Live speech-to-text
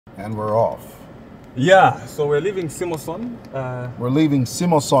And we're off. Yeah, so we're leaving Simoson. We're leaving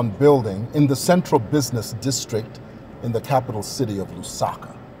Simoson building in the central business district in the capital city of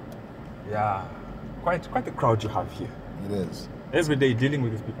Lusaka. Yeah, quite the crowd you have here. It is. Every day dealing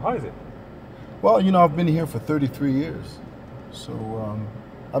with these people. How is it? Well, you know, I've been here for 33 years, so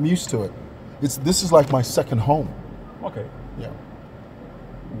I'm used to it. This is like my second home. Okay. Yeah.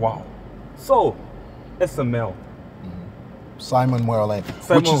 Wow. So, SML. Simon Mwewa Lane,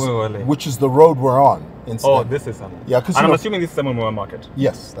 Mwewa Lane. which is the road we're on. Oh, this is Simon. Yeah, because I'm assuming this is Simon Mwewa Market.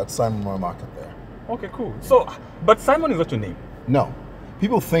 Yes, that's Simon Mwewa Market there. Okay, cool. So, but Simon is not your name. No,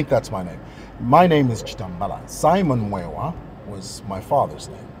 people think that's my name. My name is Chitambala. Simon Mwewa was my father's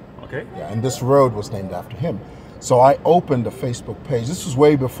name. Okay. Yeah, and this road was named after him. So I opened a Facebook page. This was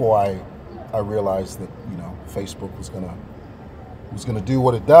way before I realized that, you know, Facebook was gonna do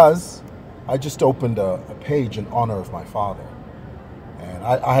what it does. I just opened a page in honor of my father, and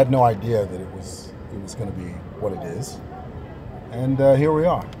I had no idea that it was going to be what it is. And here we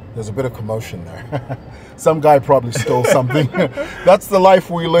are. There's a bit of commotion there. Some guy probably stole something. That's the life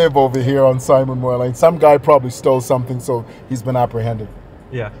we live over here on Simon Mwewa Lane. Some guy probably stole something, so he's been apprehended.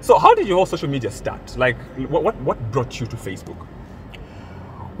 Yeah. So how did your whole social media start? Like, what brought you to Facebook?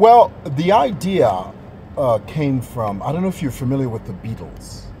 Well, the idea came from, I don't know if you're familiar with the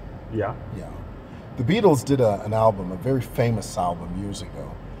Beatles. Yeah. Yeah. The Beatles did an album, a very famous album years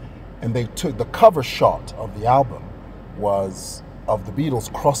ago. And they took, the cover shot of the album was of the Beatles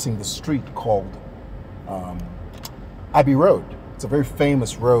crossing the street called Abbey Road. It's a very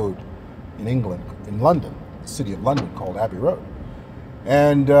famous road in England, in London, the city of London, called Abbey Road.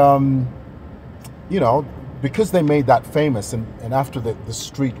 And, you know, because they made that famous, and after the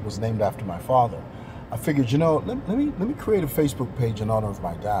street was named after my father, I figured, you know, let me create a Facebook page in honor of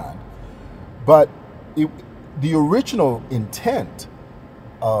my dad. But the original intent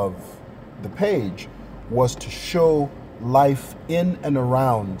of the page was to show life in and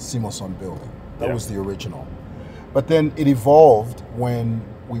around Simoson building. That was the original. But then it evolved when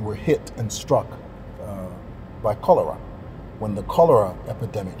we were hit and struck by cholera. When the cholera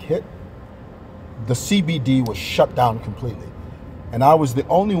epidemic hit, the CBD was shut down completely. And I was the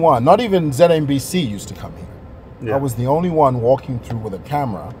only one, not even ZNBC used to come here. Yeah. I was the only one walking through with a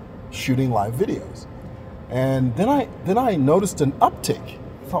camera, shooting live videos. And then I noticed an uptick.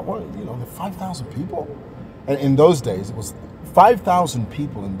 I thought, well, you know, the 5,000 people? And in those days, it was 5,000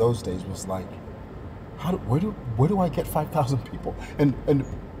 people in those days was like, where do I get 5,000 people? And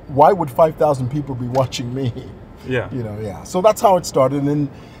why would 5,000 people be watching me? Yeah. You know, yeah. So that's how it started. And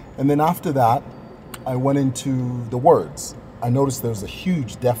then after that, I went into the words. I noticed there's a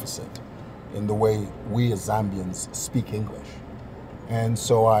huge deficit in the way we as Zambians speak English. And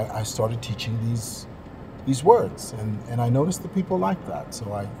so I started teaching these words, and I noticed that people liked that.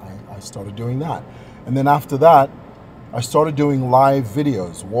 So I started doing that. And then after that, I started doing live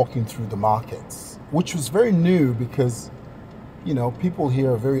videos, walking through the markets, which was very new because, you know, people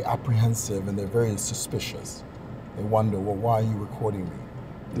here are very apprehensive and they're very suspicious. They wonder, well, why are you recording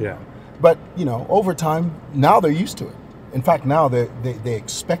me? Yeah. But, you know, over time, now they're used to it. In fact, now they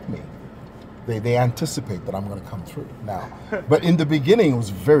expect me. They anticipate that I'm going to come through now. But in the beginning, it was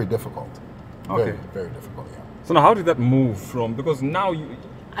very difficult. Very, very difficult, yeah. So now how did that move from, because now you,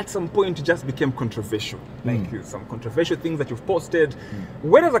 at some point it just became controversial. Like some controversial things that you've posted.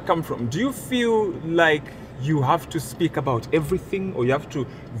 Where does that come from? Do you feel like you have to speak about everything, or you have to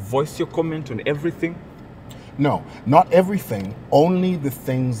voice your comment on everything? No, not everything, only the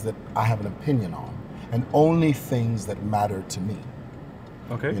things that I have an opinion on, and only things that matter to me.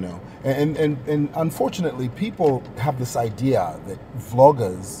 Okay. You know, and unfortunately, people have this idea that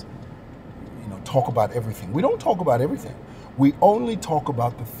vloggers, you know, talk about everything. We don't talk about everything. We only talk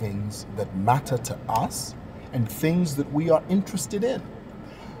about the things that matter to us and things that we are interested in.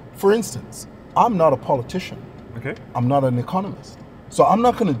 For instance, I'm not a politician. Okay. I'm not an economist. So I'm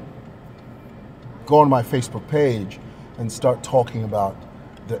not going to go on my Facebook page and start talking about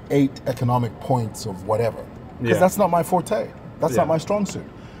the 8 economic points of whatever. Because that's not my forte. That's not my strong suit.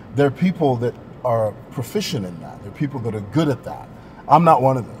 There are people that are proficient in that. There are people that are good at that. I'm not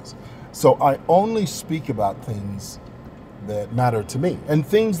one of those. So I only speak about things that matter to me and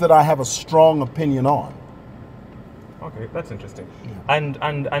things that I have a strong opinion on. Okay, that's interesting.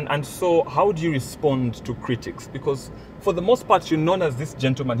 Yeah. And so how do you respond to critics? Because for the most part, you're known as this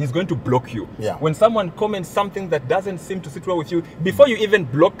gentleman. He's going to block you. Yeah. When someone comments something that doesn't seem to sit well with you, before you even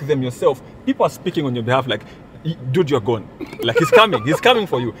block them yourself, people are speaking on your behalf like, dude, you're gone. Like, he's coming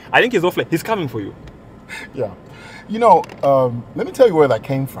for you. I think he's off, like, he's coming for you. Yeah. You know, let me tell you where that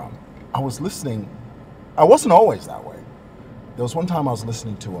came from. I was listening. I wasn't always that way. There was one time I was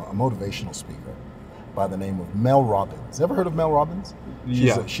listening to a motivational speaker by the name of Mel Robbins. Ever heard of Mel Robbins?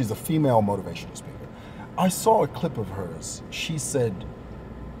 She's a female motivational speaker. I saw a clip of hers. She said,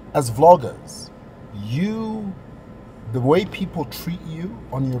 as vloggers, the way people treat you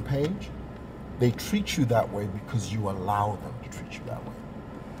on your page, they treat you that way because you allow them to treat you that way.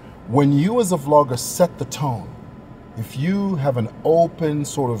 When you as a vlogger set the tone, if you have an open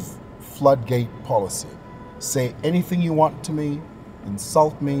sort of floodgate policy, say anything you want to me,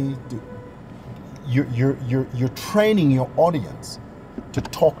 insult me, you're training your audience to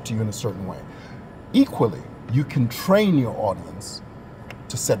talk to you in a certain way. Equally, you can train your audience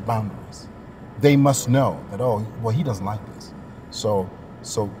to set boundaries. They must know that, oh, well, he doesn't like this. So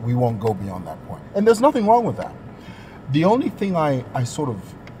we won't go beyond that point. And there's nothing wrong with that. The only thing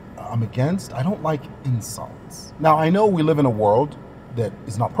I'm against, I don't like insults. Now, I know we live in a world that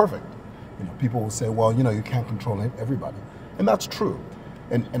is not perfect. You know, people will say, well, you know, you can't control everybody. And that's true.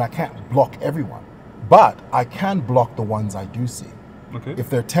 And I can't block everyone. But I can block the ones I do see. Okay. If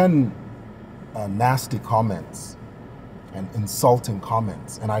there are 10 nasty comments and insulting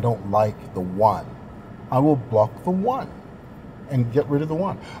comments and I don't like the one, I will block the one and get rid of the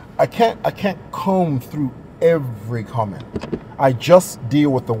one. I can't comb through every comment. I just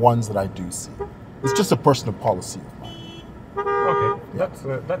deal with the ones that I do see. It's just a personal policy of mine. Okay,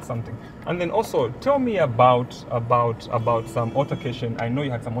 that's something. And then also tell me about some altercation. I know you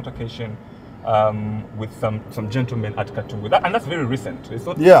had some altercation with some gentlemen at Katungu, and that's very recent. It's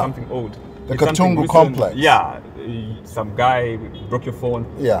not something old. The Katungu complex. Yeah, some guy broke your phone.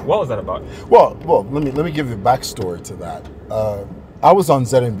 Yeah. What was that about? Well, let me give you a backstory to that. I was on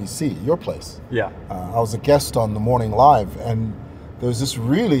ZNBC, your place. Yeah. I was a guest on the Morning Live, and there was this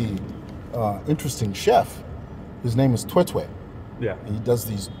really interesting chef. His name is Twetwe. Yeah. He does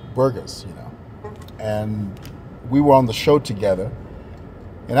these burgers, you know. And we were on the show together.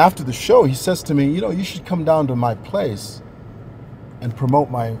 And after the show, he says to me, you know, you should come down to my place and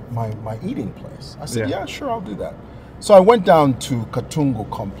promote my eating place. I said, yeah, sure, I'll do that. So I went down to Katungu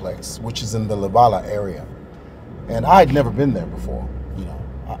complex, which is in the Libala area. And I had never been there before, you know.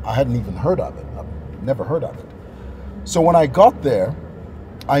 I hadn't even heard of it. I've never heard of it. So when I got there,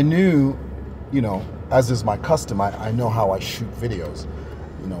 I knew, you know, as is my custom, I know how I shoot videos.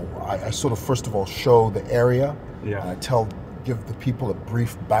 You know, I sort of first of all show the area. Yeah. And I give the people a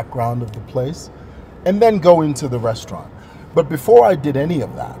brief background of the place, and then go into the restaurant. But before I did any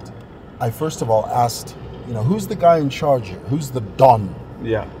of that, I first of all asked, you know, who's the guy in charge here? Who's the Don?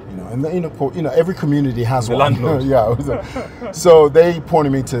 Yeah. You know, and you know, every community has the one. Landlord. Yeah. So they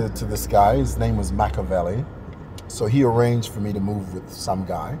pointed me to this guy. His name was Machiavelli. So he arranged for me to move with some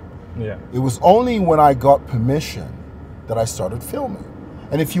guy. Yeah. It was only when I got permission that I started filming.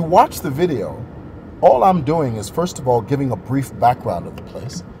 And if you watch the video, all I'm doing is first of all giving a brief background of the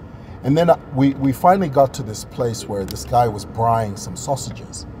place. And then we finally got to this place where this guy was braaiing some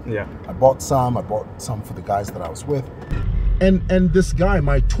sausages. Yeah. I bought some for the guys that I was with. And this guy,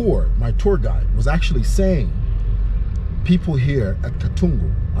 my tour guide, was actually saying, people here at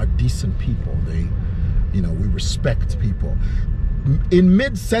Katungu are decent people. They, you know, we respect people. In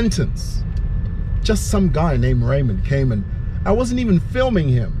mid-sentence, just some guy named Raymond came, and I wasn't even filming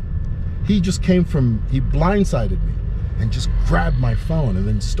him. He just came he blindsided me and just grabbed my phone and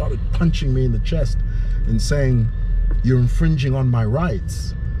then started punching me in the chest and saying, you're infringing on my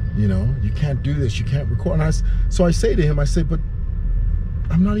rights. You know, you can't do this, you can't record. And so I say to him, I say, but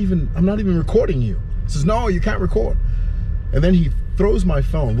I'm not even recording you. He says, no, you can't record. And then he throws my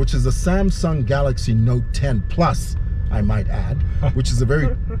phone, which is a Samsung Galaxy Note 10 Plus, I might add, which is a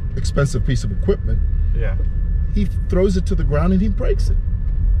very expensive piece of equipment. Yeah. He throws it to the ground and he breaks it.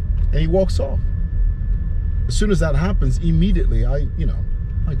 And he walks off. As soon as that happens, immediately I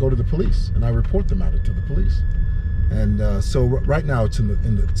go to the police and I report the matter to the police. And so right now it's in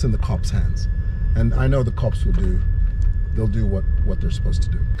the cops' hands, and I know the cops they'll do what they're supposed to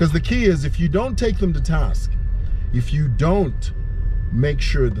do. Because the key is, if you don't take them to task, if you don't make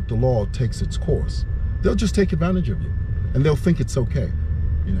sure that the law takes its course, they'll just take advantage of you, and they'll think it's okay.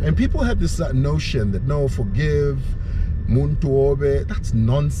 You know? And people have this notion that no, forgive, muntu obe. That's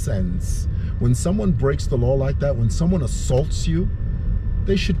nonsense. When someone breaks the law like that, when someone assaults you,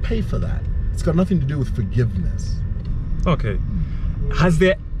 they should pay for that. It's got nothing to do with forgiveness. Okay. Has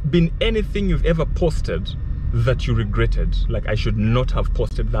there been anything you've ever posted that you regretted? Like, I should not have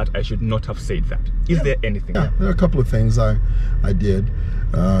posted that, I should not have said that. Is there anything? Yeah, there are a couple of things I did.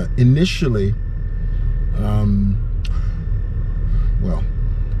 Initially, and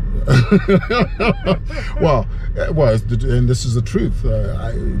this is the truth.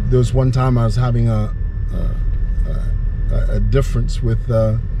 There was one time I was having a a difference with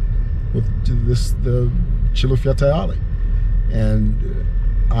the Chilufya Tayali. And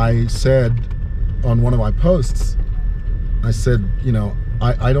I said on one of my posts, I said, you know,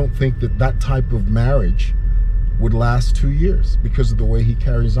 I don't think that type of marriage would last 2 years because of the way he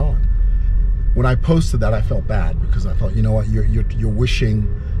carries on. When I posted that, I felt bad because I thought, you know what, you're wishing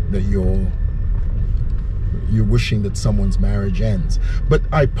that you're wishing that someone's marriage ends. But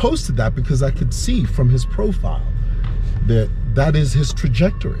I posted that because I could see from his profile that is his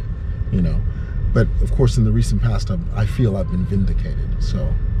trajectory, you know. But of course, in the recent past, I feel I've been vindicated.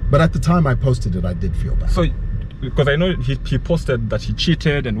 So, but at the time I posted it, I did feel bad. So, because I know he posted that he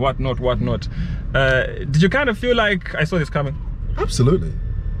cheated and whatnot. Did you kind of feel like I saw this coming? Absolutely,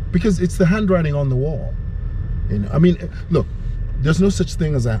 because it's the handwriting on the wall. You know, I mean, look, there's no such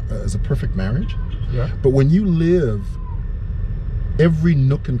thing as a perfect marriage. Yeah. But when you live every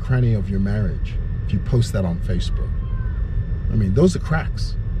nook and cranny of your marriage, if you post that on Facebook, I mean, those are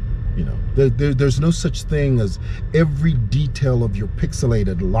cracks. You know, there's no such thing as every detail of your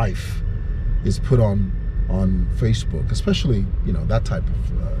pixelated life is put on Facebook, especially, you know, that type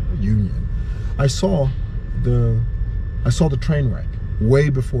of union. I saw the train wreck way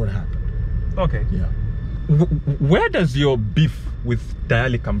before it happened. Okay. Yeah. Where does your beef with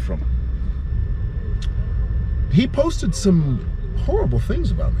Tayali come from? He posted some horrible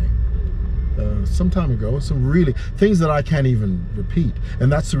things about me some time ago, some really things that I can't even repeat,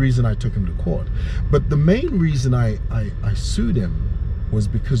 and that's the reason I took him to court. But the main reason I sued him was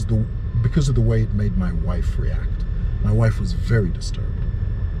because of the way it made my wife react. My wife was very disturbed.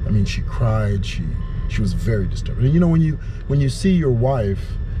 I mean, she cried, she was very disturbed. And you know, when you see your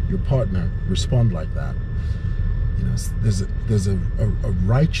wife, your partner, respond like that, you know, there's a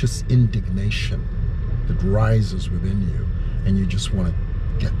righteous indignation that rises within you, and you just want to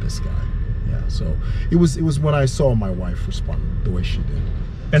get this guy. Yeah, so it was when I saw my wife respond the way she did.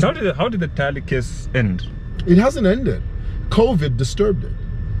 And how did the Tayali case end? It hasn't ended. COVID disturbed it.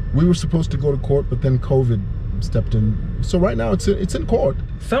 We were supposed to go to court, but then COVID stepped in. So right now it's in court.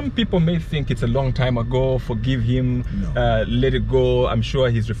 Some people may think it's a long time ago. Forgive him. No. Let it go. I'm sure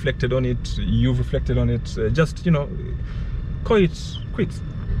he's reflected on it. You've reflected on it. Just, you know, call it quits.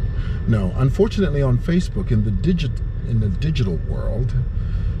 No, unfortunately, on Facebook, in the digital world,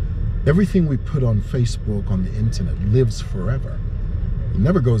 everything we put on Facebook, on the internet, lives forever. It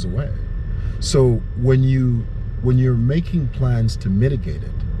never goes away. So when you're making plans to mitigate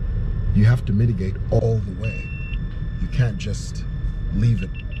it, you have to mitigate all the way. You can't just leave it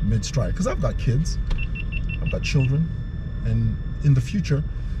mid-stride. Because I've got kids, I've got children, and in the future,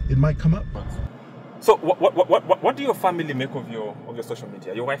 it might come up. So what do your family make of your social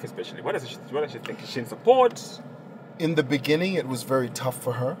media? Your wife especially. What does she think? Is she in support? In the beginning, it was very tough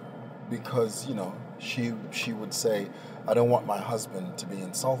for her because, you know, she would say, I don't want my husband to be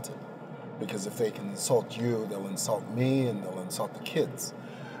insulted, because if they can insult you, they'll insult me and they'll insult the kids.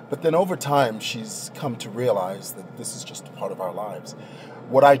 But then over time, she's come to realize that this is just a part of our lives.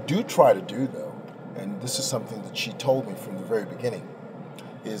 What I do try to do, though, and this is something that she told me from the very beginning,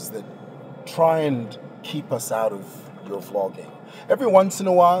 is that try and keep us out of your vlogging. Every once in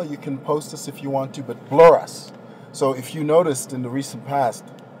a while, you can post us if you want to, but blur us. So if you noticed in the recent past,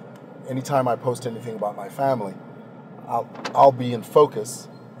 anytime I post anything about my family, I'll be in focus,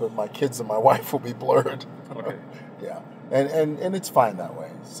 but my kids and my wife will be blurred. Okay. Yeah. And it's fine that way.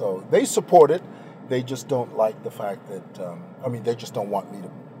 So they support it. They just don't like the fact that, they just don't want me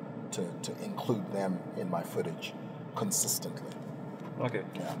to include them in my footage consistently. Okay.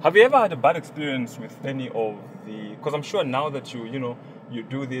 Yeah. Have you ever had a bad experience with any of the, because I'm sure now that you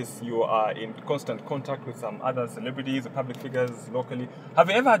do this, you are in constant contact with some other celebrities or public figures locally. Have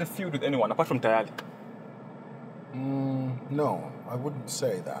you ever had a feud with anyone apart from Tayali? No, I wouldn't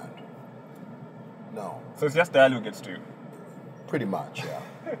say that. No. So it's just Tayali who gets to you? Pretty much, yeah.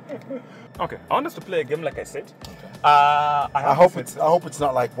 Okay, I want us to play a game like I said. Okay. I hope it's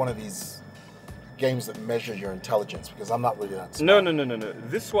not like one of these games that measure your intelligence, because I'm not really that smart. No.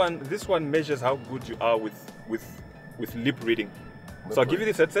 This one measures how good you are with lip reading. So I'll give you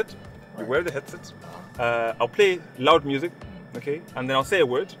this headset. You wear the headset. I'll play loud music, okay, and then I'll say a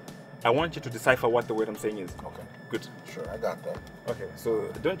word. I want you to decipher what the word I'm saying is. Okay. Good. Sure, I got that. Okay,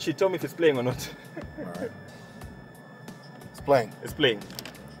 so don't cheat. Tell me if it's playing or not. All right. It's playing. It's playing.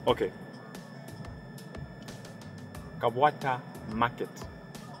 Okay. Kabwata Market.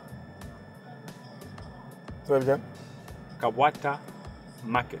 Say it again. Kabwata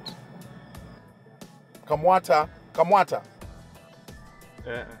Market. Kamwata.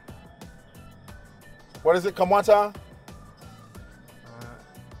 What is it, Kamwata?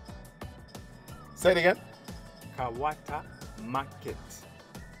 Say it again. Kawata Market.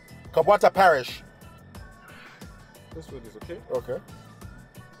 Kabwata Parish. This word is okay. Okay.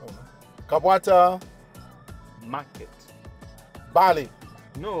 Kabwata Market. Bali.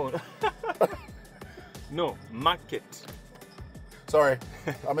 No. No, market. Sorry,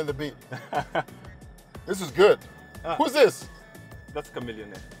 I'm in the beat. This is good. Who's this? That's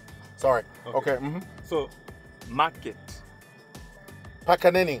Chameleon. Sorry. Okay. Okay. So, market.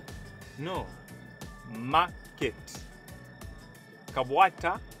 Pakanini. No. Market.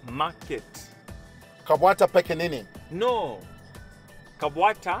 Kabwata Market. Kabwata Pekanini. No.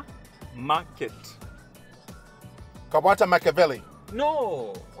 Kabwata Market. Kabwata Machiavelli.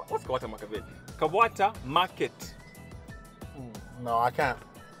 No. What's Kabwata Machiavelli? Kabwata Market. No, I can't.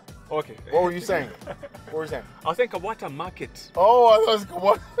 Okay. What were you saying? What were you saying? I was saying Kabwata Market. Oh, I thought it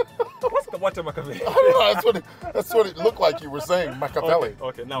was Kabwata. What's Kabwata Machiavelli? I don't know. That's what it looked like you were saying, Machiavelli.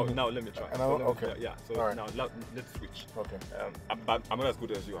 Okay. Now let me try. And So let me- okay. Yeah. So All right. now let's switch. Okay. I'm not as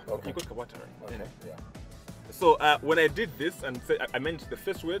good as you are. Okay. You got Kabwata, right? Okay. Yeah. So when I did this and said I meant the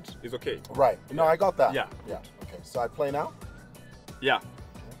first word is okay. Right. No, I got that. Yeah. Yeah. Okay. So I play now. Yeah.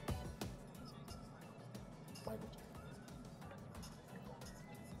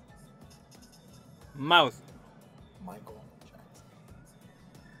 Mouse. Michael Jackson.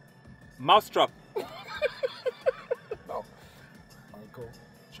 Mousetrap. No. Michael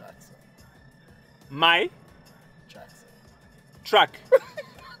Jackson. My Jackson. track.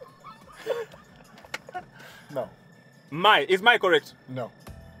 No. My is my correct? No.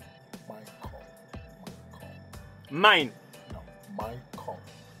 Michael. Mine. No. Michael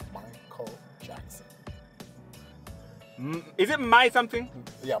Jackson. Is it my something?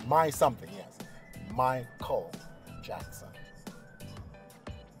 Yeah, my something, yes. Michael Jackson.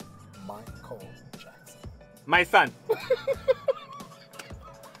 Michael Jackson. My son.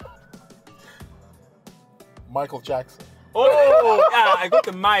 Michael Jackson. Oh, yeah, I got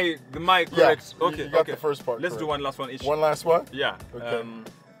the my correct. Yeah, Okay, you got okay. the first part Let's do correct. one last one each. One last one? Yeah. Okay.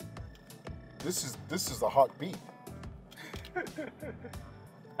 This is a hot beat.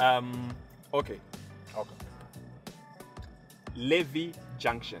 Okay. Okay. Levy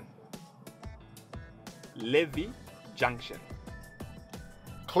Junction. Levy Junction.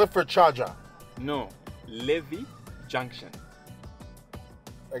 Clifford Charger. No. Levy Junction.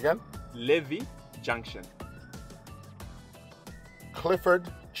 Again? Levy Junction.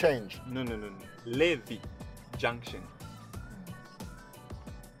 Clifford Change. No. Levy Junction.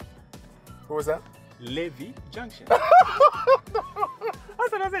 Who was that? Levy Junction. That's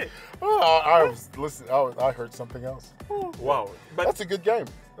what I said. Oh, I was listening. I heard something else. Wow. But That's a good game.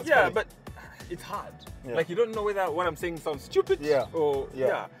 That's yeah, funny. but it's hard. Yeah. Like you don't know whether what I'm saying sounds stupid Yeah. or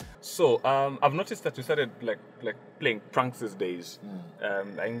Yeah. So I've noticed that you started like playing pranks these days. I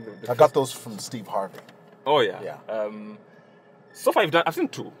think I got those from Steve Harvey. Oh yeah. Yeah. So far I've seen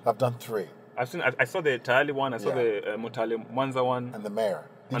two. I've done 3. I saw the Tayali one. I saw Yeah. the Mutale Mwanza one. And the mayor.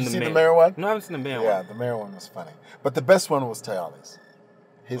 Did And you the see the mayor. mayor one? No, I haven't seen the mayor Yeah, one. the mayor one was funny. But the best one was Tayali's.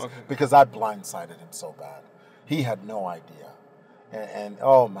 Okay. Because I blindsided him so bad. He had no idea. And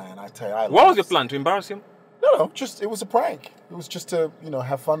oh man, I tell you, What was your plan? To embarrass him? No, just it was a prank. It was just to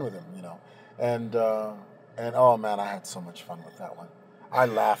have fun with him, And oh man, I had so much fun with that one. I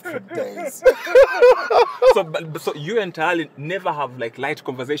laughed for days. So you and Tayali never have like light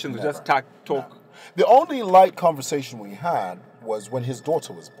conversations. You just talk. No. The only light conversation we had was when his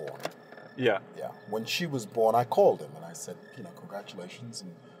daughter was born. Yeah. Yeah. When she was born, I called him and I said, congratulations,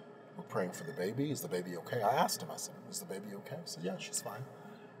 and we're praying for the baby. Is the baby okay? I asked him. I said, is the baby okay? He said, yeah, she's fine.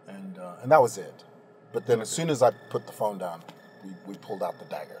 And that was it. But then as soon as I put the phone down, we pulled out the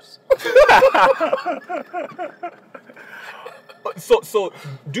daggers. So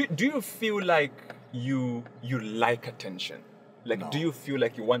do you feel like you like attention? Like, No. do you feel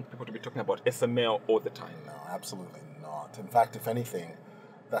like you want people to be talking about SML all the time? No, absolutely not. In fact, if anything,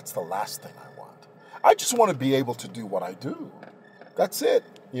 that's the last thing I want. I just want to be able to do what I do. That's it.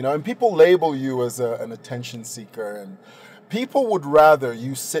 And people label you as an attention seeker, and people would rather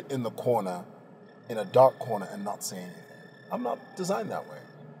you sit in the corner, in a dark corner, and not say anything. I'm not designed that way.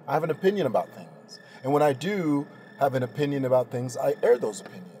 I have an opinion about things. And when I do have an opinion about things, I air those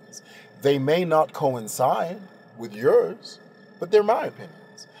opinions. They may not coincide with yours, but they're my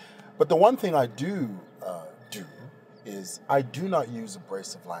opinions. But the one thing I do is I do not use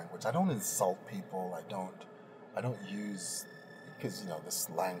abrasive language. I don't insult people. I don't use, because this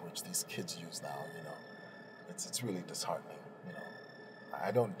language these kids use now, it's really disheartening. I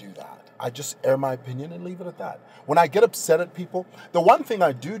don't do that. I just air my opinion and leave it at that. When I get upset at people, the one thing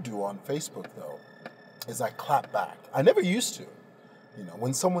I do on Facebook though is I clap back. I never used to.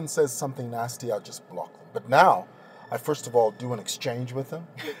 When someone says something nasty, I'll just block them. But now I first of all do an exchange with them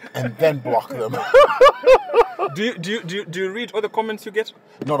and then block them. Do you read all the comments you get?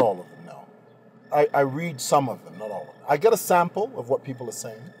 Not all of them, no. I read some of them, not all of them. I get a sample of what people are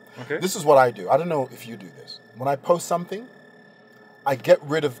saying. Okay. This is what I do. I don't know if you do this. When I post something, I get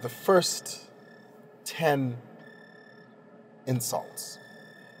rid of the first 10 insults.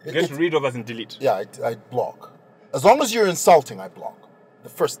 Get rid of as in delete? Yeah, I block. As long as you're insulting, I block. The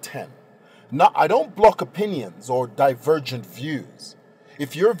first 10. Now, I don't block opinions or divergent views.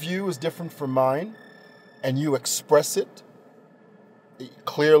 If your view is different from mine and you express it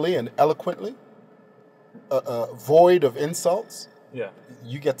clearly and eloquently, void of insults,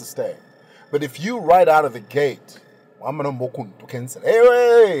 you get to stay. But if you right out of the gate,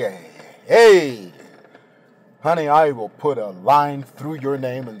 hey, honey, I will put a line through your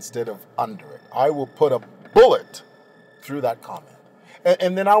name instead of under it. I will put a bullet through that comment.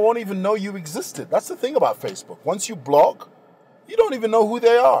 And then I won't even know you existed. That's the thing about Facebook. Once you block, you don't even know who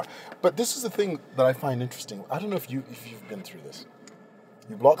they are. But this is the thing that I find interesting. I don't know if you've been through this.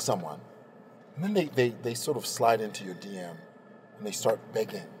 You block someone, and then they sort of slide into your DM, and they start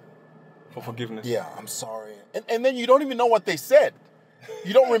begging. For forgiveness. Yeah, I'm sorry. And then you don't even know what they said.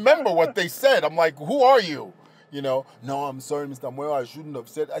 You don't remember what they said. I'm like, who are you? You know, no, I'm sorry, Mr. Mwewa, I shouldn't have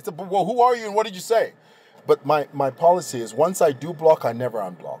said. I said, but well, who are you and what did you say? But my policy is once I do block, I never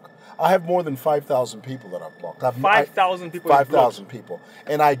unblock. I have more than 5,000 people that I've blocked. 5,000 people? 5,000 people.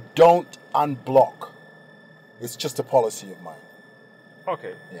 And I don't unblock. It's just a policy of mine.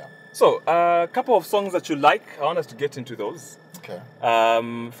 Okay. Yeah. So, a couple of songs that you like. I want us to get into those. Okay.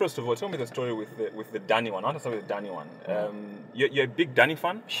 First of all, tell me the story with the Danny one. I want to start with the Danny one. You're a big Danny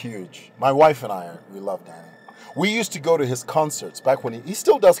fan? Huge. My wife and I, we love Danny. We used to go to his concerts back when he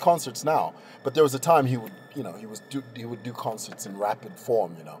still does concerts now, but there was a time he would do concerts in rapid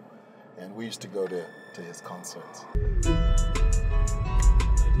form, you know, and we used to go to his concerts.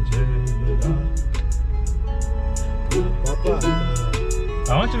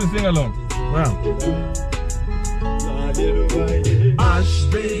 I want you to sing along. Wow. Ash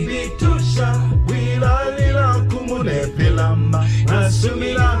baby tusha wila lila kumune filamba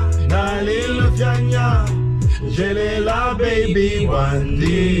nasumila na lilu fyanya jelela baby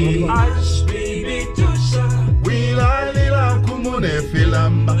wandi. Ash baby tusha wila lila kumune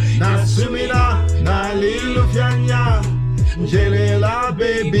filamba nasumila na lilu fyanya jelela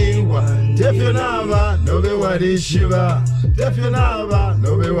baby wandi. Tefyonaba nobe wadi shiva. Tefyonaba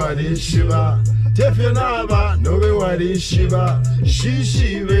nobe wadi shiva. Tefyonaba nobe wadi shiva.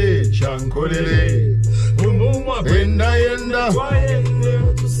 Shishive chankolele umumwa benda yenda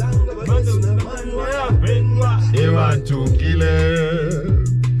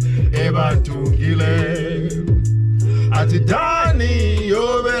Eba tukile ati Dani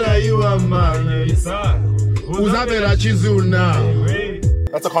yobela yuwa mani uzabela chizuna.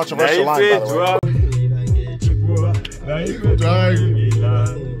 That's a controversial line, by the way.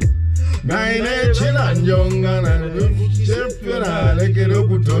 Naine chila njongana Chefina lekero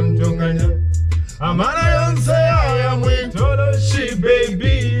kutonjonganya Amana yonse ya mwitolo She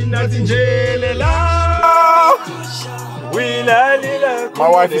baby natinjelela. My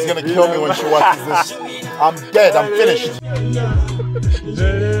wife is gonna kill me when she watches this. I'm dead, I'm finished.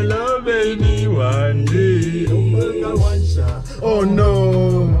 Oh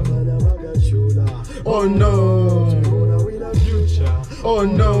no. Oh no. Oh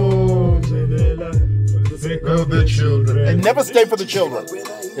no. Of the children. And never stay for the children.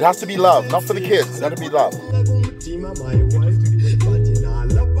 It has to be love, not for the kids. It has to be love.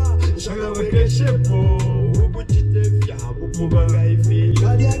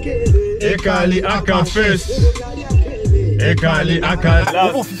 Ekali aka first. Ekali aka.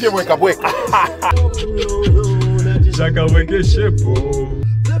 Ubu fikie weka weka. Shaka weke shepo.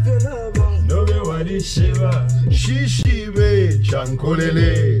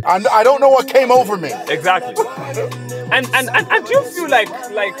 And I don't know what came over me. Exactly. And do you feel like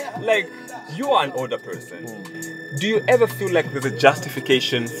you are an older person? Do you ever feel like there's a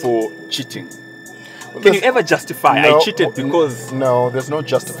justification for cheating? Can you ever justify I cheated because... No, there's no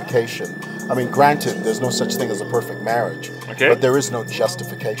justification. I mean, granted, there's no such thing as a perfect marriage. Okay. But there is no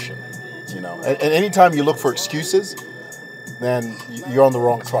justification, you know. And anytime you look for excuses, then you're on the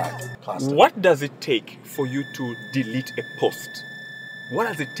wrong track. What does it take for you to delete a post? What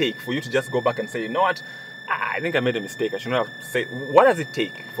does it take for you to just go back and say, you know what, I think I made a mistake, I should not have said. What does it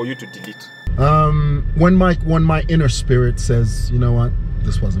take for you to delete? When my inner spirit says, you know what,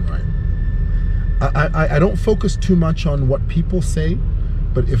 this wasn't right. I don't focus too much on what people say,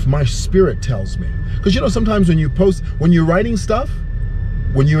 but if my spirit tells me, because you know sometimes when you post, when you're writing stuff,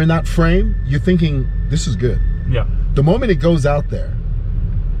 when you're in that frame, you're thinking this is good. Yeah. The moment it goes out there,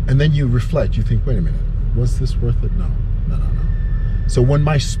 and then you reflect, you think, wait a minute, was this worth it? No. So when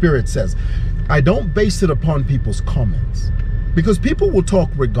my spirit says, I don't base it upon people's comments, because people will talk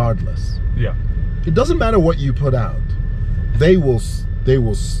regardless. Yeah. It doesn't matter what you put out. They will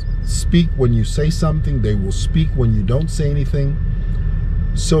speak when you say something. They will speak when you don't say anything.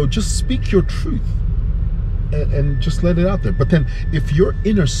 So just speak your truth and just let it out there. But then if your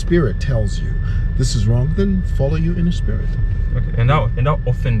inner spirit tells you this is wrong, then follow your inner spirit. Okay. And how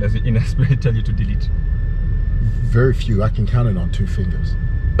often does the inner spirit tell you to delete? Very few. I can count it on 2 fingers.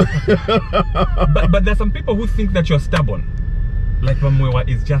 but there's some people who think that you're stubborn. Like Mwewa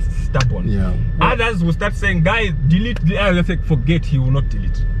is just stubborn. Yeah. Others will start saying, guys, delete. Let's say, forget, he will not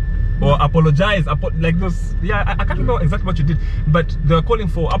delete. Or apologize. Like those. Yeah, I can't remember exactly what you did. But they're calling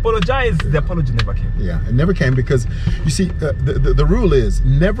for apologize. The apology never came. Yeah, it never came because, you see, the rule is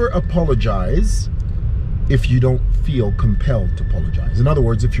never apologize if you don't feel compelled to apologize. In other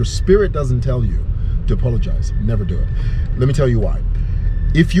words, if your spirit doesn't tell you to apologize, never do it. Let me tell you why.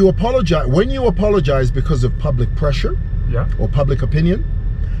 If you apologize, when you apologize because of public pressure, yeah, or public opinion,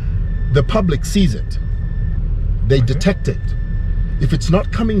 the public sees it. They detect it. If it's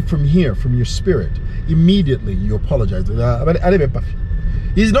not coming from here, from your spirit, immediately you apologize.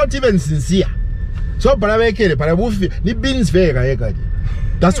 He's not even sincere. So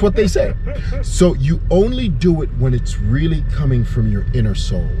that's what they say. So you only do it when it's really coming from your inner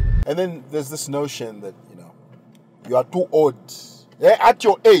soul. And then there's this notion that, you know, you are too old. At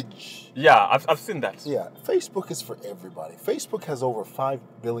your age. Yeah, I've seen that. Yeah, Facebook is for everybody. Facebook has over 5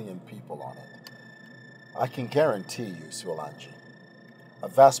 billion people on it. I can guarantee you, Siwalanji, a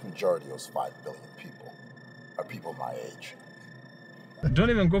vast majority of those 5 billion people are people my age.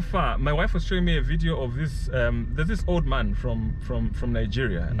 Don't even go far. My wife was showing me a video of this. There's this old man from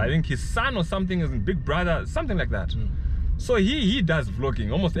Nigeria. I think his son or something is in Big Brother, something like that. So he does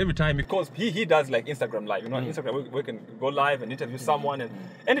vlogging almost every time because he does like Instagram live. You know, on Instagram we can go live and interview someone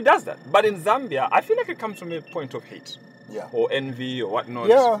and he does that. But in Zambia, I feel like it comes from a point of hate. Yeah. Or envy or whatnot.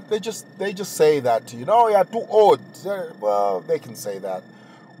 Yeah, they just say that to you. No, you're too old. Well, they can say that.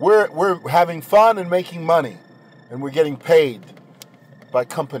 We're having fun and making money, and we're getting paid by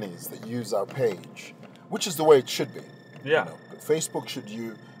companies that use our page, which is the way it should be. Yeah. You know, but Facebook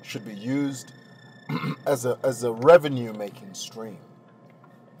should be used as a revenue making stream.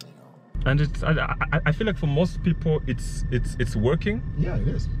 You know. And it's I feel like for most people it's working. Yeah, it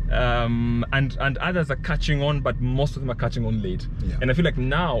is. And others are catching on, but most of them are catching on late. Yeah. And I feel like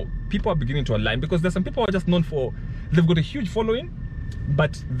now people are beginning to align because there's some people who are just known for, they've got a huge following,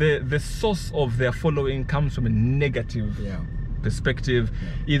 but the source of their following comes from a negative perspective.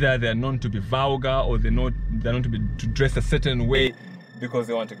 Yeah. Either they're known to be vulgar or they're known to dress a certain way because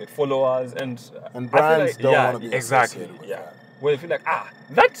they want to get followers and brands don't want to be associated with that. that. Where you feel like,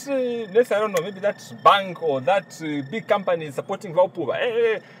 that's let's say, I don't know, maybe that bank or that big company is supporting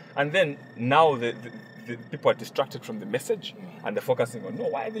Vaupuva. And then now the people are distracted from the message and they're focusing on, no,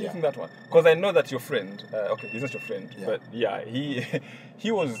 why are they using that one? Because I know that your friend, okay, he's not your friend, but yeah,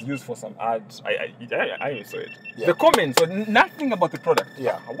 he was used for some ads. I saw it. Yeah. The comments were nothing about the product.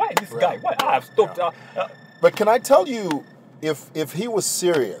 Yeah. Why this guy? Why? I've stopped. Yeah. But can I tell you, if he was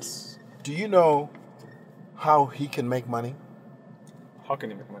serious, do you know how he can make money? How can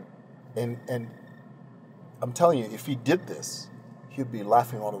he make money? And I'm telling you, if he did this, he'd be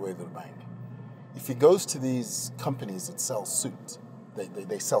laughing all the way to the bank. If he goes to these companies that sell suits,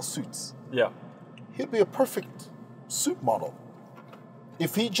 they sell suits. Yeah. He'd be a perfect suit model.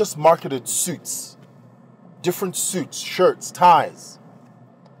 If he just marketed suits, different suits, shirts, ties.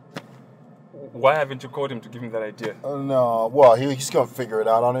 Why haven't you called him to give him that idea? Oh, no. Well, he's going to figure it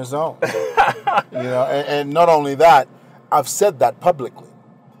out on his own. You know, and not only that, I've said that publicly.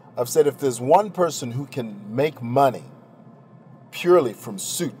 I've said if there's one person who can make money purely from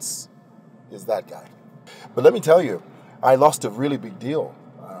suits, is that guy. But let me tell you, I lost a really big deal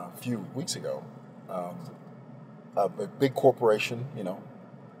a few weeks ago. A big corporation, you know,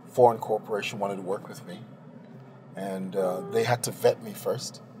 foreign corporation wanted to work with me. And they had to vet me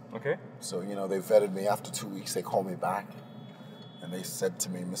first. Okay. So, you know, they vetted me. After 2 weeks, they called me back. And they said to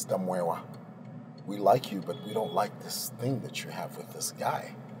me, Mr. Mwewa, we like you, but we don't like this thing that you have with this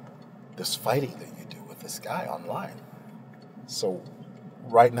guy. This fighting that you do with this guy online. So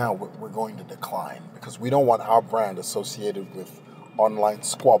right now, we're going to decline because we don't want our brand associated with online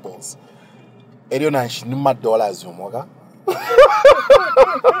squabbles. But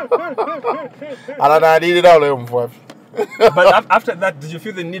after that, did you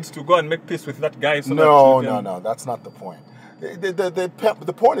feel the need to go and make peace with that guy? So no, that's not the point.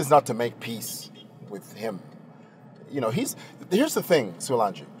 The point is not to make peace with him. here's the thing,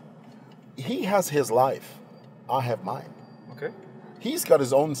 Sulanji. He has his life. I have mine. Okay. He's got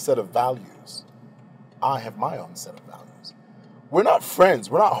his own set of values. I have my own set of values. We're not friends.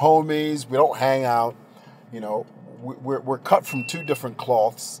 We're not homies. We don't hang out. We're cut from two different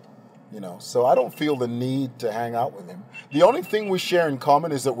cloths. So I don't feel the need to hang out with him. The only thing we share in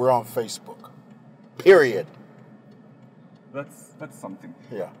common is that we're on Facebook. Period. That's something.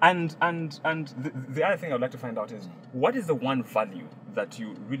 Yeah. And the other thing I'd like to find out is, what is the one value that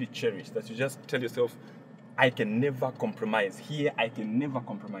you really cherish, that you just tell yourself, I can never compromise here, I can never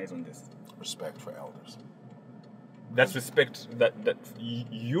compromise on this? Respect for elders. That's respect, that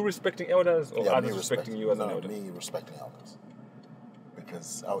you respecting elders, or others respecting you as an elder? Me respecting elders.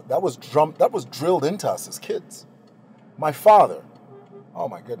 Because that was drilled into us as kids. My father, oh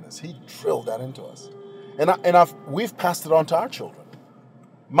my goodness, he drilled that into us. And we've passed it on to our children.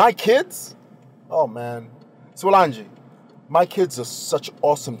 My kids, oh man, Swalanji, my kids are such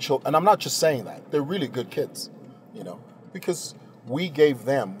awesome children. And I'm not just saying that. They're really good kids, because we gave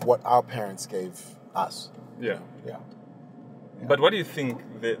them what our parents gave us. Yeah. Yeah. But what do you think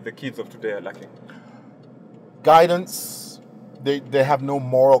the kids of today are lacking? Guidance. They have no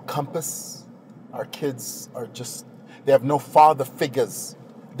moral compass. Our kids are they have no father figures.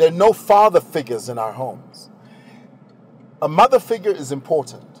 There are no father figures in our homes. A mother figure is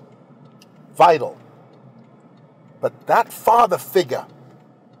important, vital. But that father figure,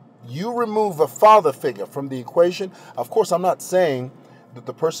 you remove a father figure from the equation. Of course, I'm not saying that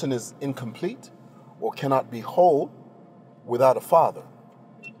the person is incomplete or cannot be whole without a father.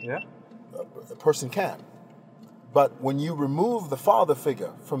 Yeah. A person can. But when you remove the father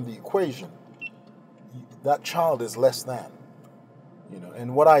figure from the equation, that child is less than.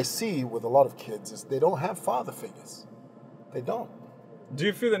 And what I see with a lot of kids is they don't have father figures. They don't. Do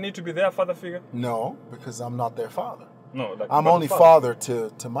you feel the need to be their father figure? No, because I'm not their father. No, I'm only father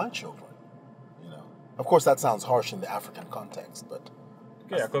to my children. Of course, that sounds harsh in the African context, but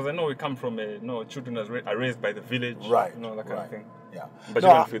yeah, because I know we come from children are raised by the village, right? That kind of thing. Yeah, but you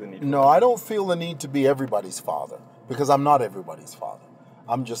don't feel the need. No, I don't feel the need to be everybody's father, because I'm not everybody's father.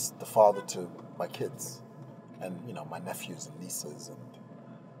 I'm just the father to my kids, and my nephews and nieces, and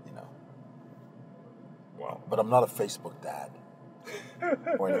Wow. But I'm not a Facebook dad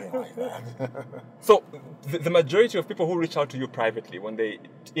or anything like that. So the majority of people who reach out to you privately, when they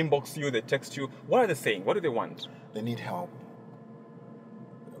inbox you, they text you, what are they saying? What do they want? They need help.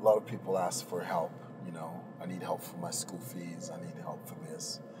 A lot of people ask for help. I need help for my school fees. I need help for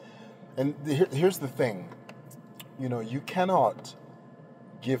this. And here's the thing. You cannot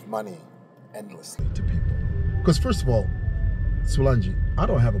give money endlessly to people. Because first of all, Sulanji, I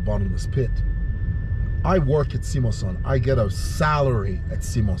don't have a bottomless pit. I work at Simoson. I get a salary at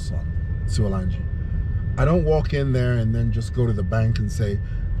Simoson, Sulanji. I don't walk in there and then just go to the bank and say,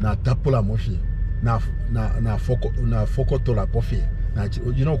 na tapula moshi, na fokotola kofi.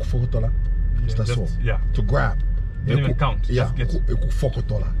 You know fokotola? Yeah. To grab. Don't even count. Yeah.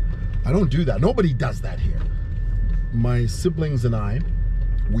 Fokotola. I don't do that. Nobody does that here. My siblings and I,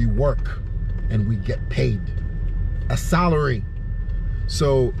 we work and we get paid a salary.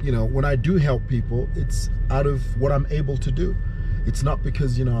 So, when I do help people, it's out of what I'm able to do. It's not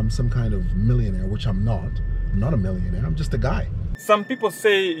because, I'm some kind of millionaire, which I'm not. I'm not a millionaire. I'm just a guy. Some people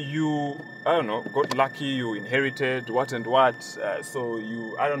say you, got lucky, you inherited what and what. So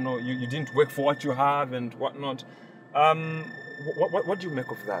you didn't work for what you have and whatnot. What do you make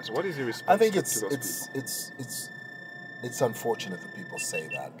of that? What is your response? I think to those it's unfortunate that people say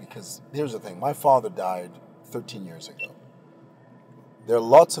that, because here's the thing. My father died 13 years ago. There are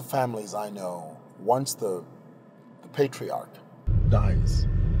lots of families I know, once the patriarch dies,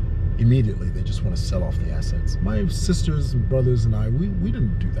 immediately they just want to sell off the assets. My sisters and brothers and I, we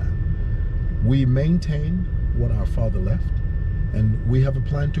didn't do that. We maintained what our father left, and we have a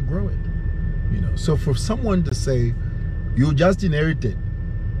plan to grow it. So for someone to say, you just inherited,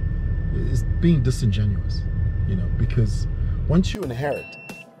 is being disingenuous, because once you inherit,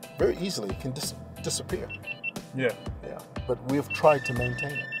 very easily it can disappear. Yeah. Yeah. But we've tried to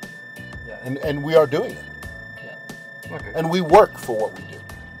maintain it. Yeah. And we are doing it. Yeah. Okay. And we work for what we do.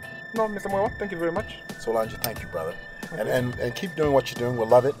 No, Mr. Mwewa, thank you very much. Solange, thank you, brother. Okay. And keep doing what you're doing. We'll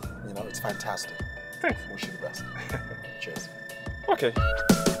love it. It's fantastic. Thanks. Wish you the best. Cheers. Okay.